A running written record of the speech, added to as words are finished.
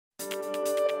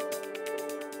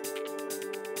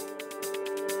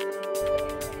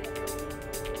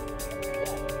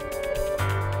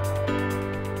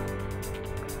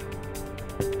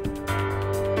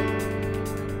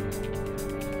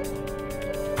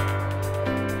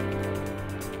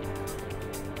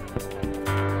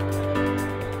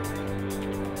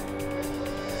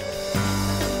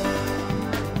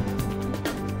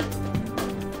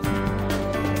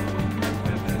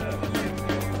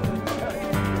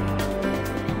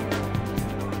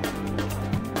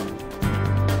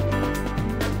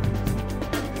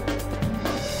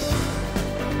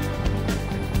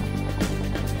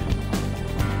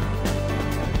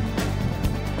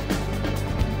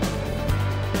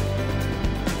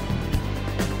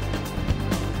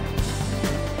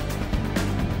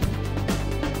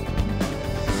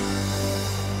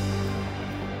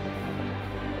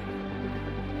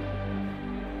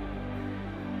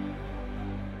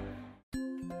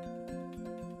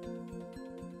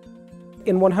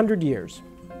In 100 years,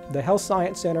 the Health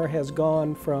Science Center has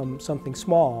gone from something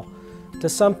small to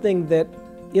something that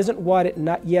isn't what it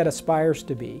not yet aspires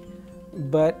to be,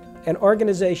 but an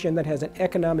organization that has an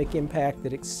economic impact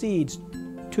that exceeds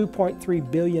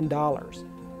 $2.3 billion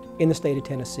in the state of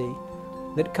Tennessee,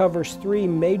 that covers 3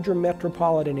 major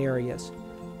metropolitan areas,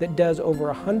 that does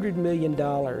over $100 million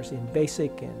in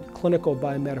basic and clinical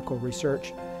biomedical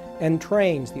research, and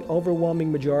trains the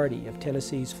overwhelming majority of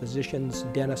Tennessee's physicians,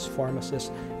 dentists, pharmacists,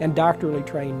 and doctorally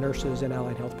trained nurses and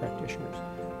allied health practitioners.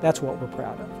 That's what we're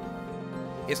proud of.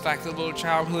 It's like the little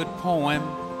childhood poem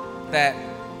that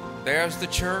there's the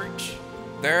church,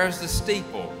 there's the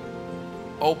steeple,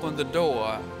 open the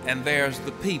door, and there's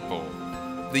the people.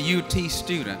 The UT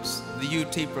students, the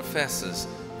UT professors,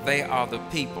 they are the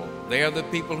people. They are the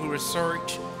people who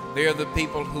research, they are the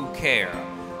people who care.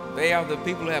 They are the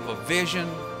people who have a vision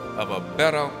of a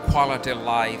better quality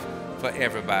life for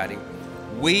everybody.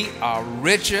 We are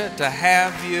richer to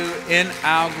have you in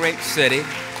our great city.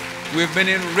 We've been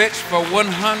enriched for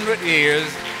 100 years,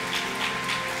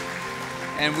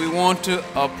 and we want to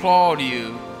applaud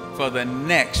you for the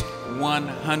next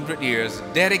 100 years,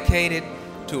 dedicated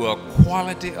to a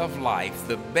quality of life,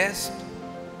 the best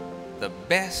the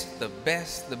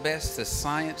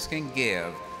science can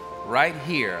give, right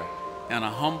here in a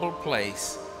humble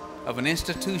place of an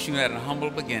institution that had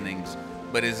humble beginnings,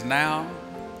 but is now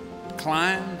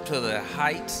climbed to the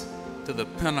heights, to the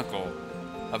pinnacle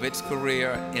of its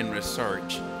career in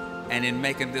research and in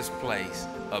making this place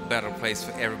a better place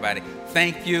for everybody.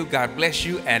 Thank you, God bless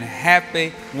you, and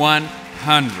happy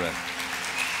 100.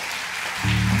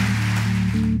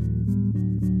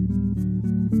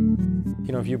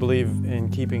 You know, if you believe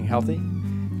in keeping healthy,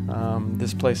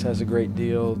 this place has a great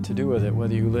deal to do with it.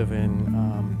 Whether you live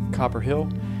in Copper Hill,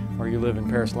 or you live in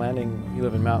Paris Landing, you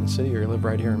live in Mountain City, or you live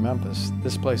right here in Memphis,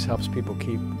 this place helps people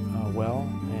keep well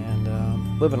and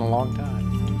living a long time.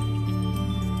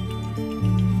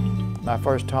 My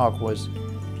first talk was,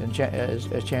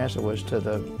 as chancellor, was to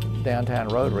the downtown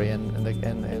Rotary, and the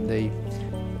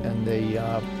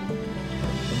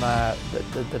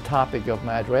topic of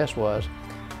my address was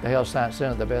the Health Science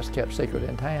Center, the best kept secret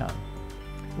in town.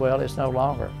 Well, it's no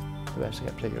longer the best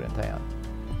kept secret in town,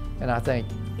 and I think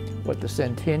what the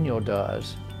Centennial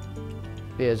does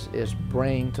is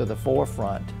bring to the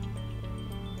forefront,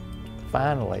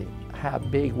 finally, how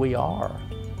big we are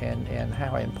and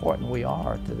how important we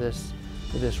are to this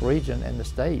region and the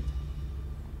state,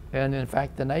 and in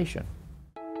fact the nation.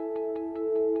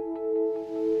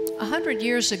 100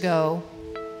 years ago,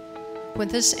 when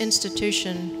this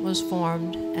institution was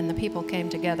formed and the people came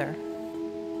together,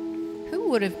 who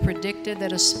would have predicted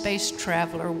that a space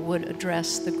traveler would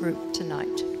address the group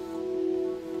tonight?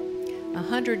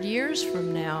 100 years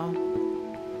from now,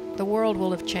 the world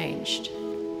will have changed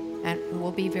and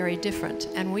will be very different,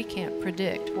 and we can't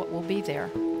predict what will be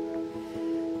there.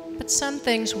 But some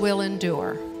things will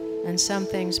endure, and some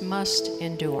things must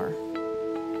endure.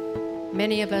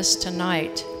 Many of us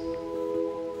tonight,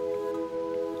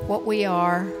 what we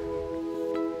are,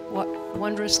 what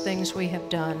wondrous things we have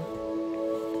done,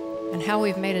 and how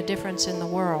we've made a difference in the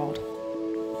world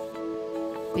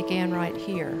began right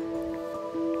here.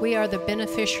 We are the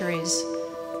beneficiaries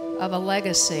of a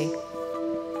legacy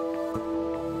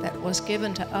that was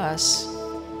given to us,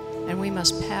 and we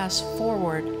must pass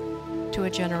forward to a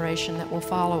generation that will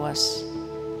follow us,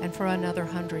 and for another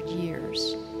 100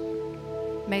 years.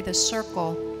 May the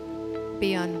circle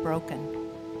be unbroken.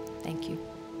 Thank you.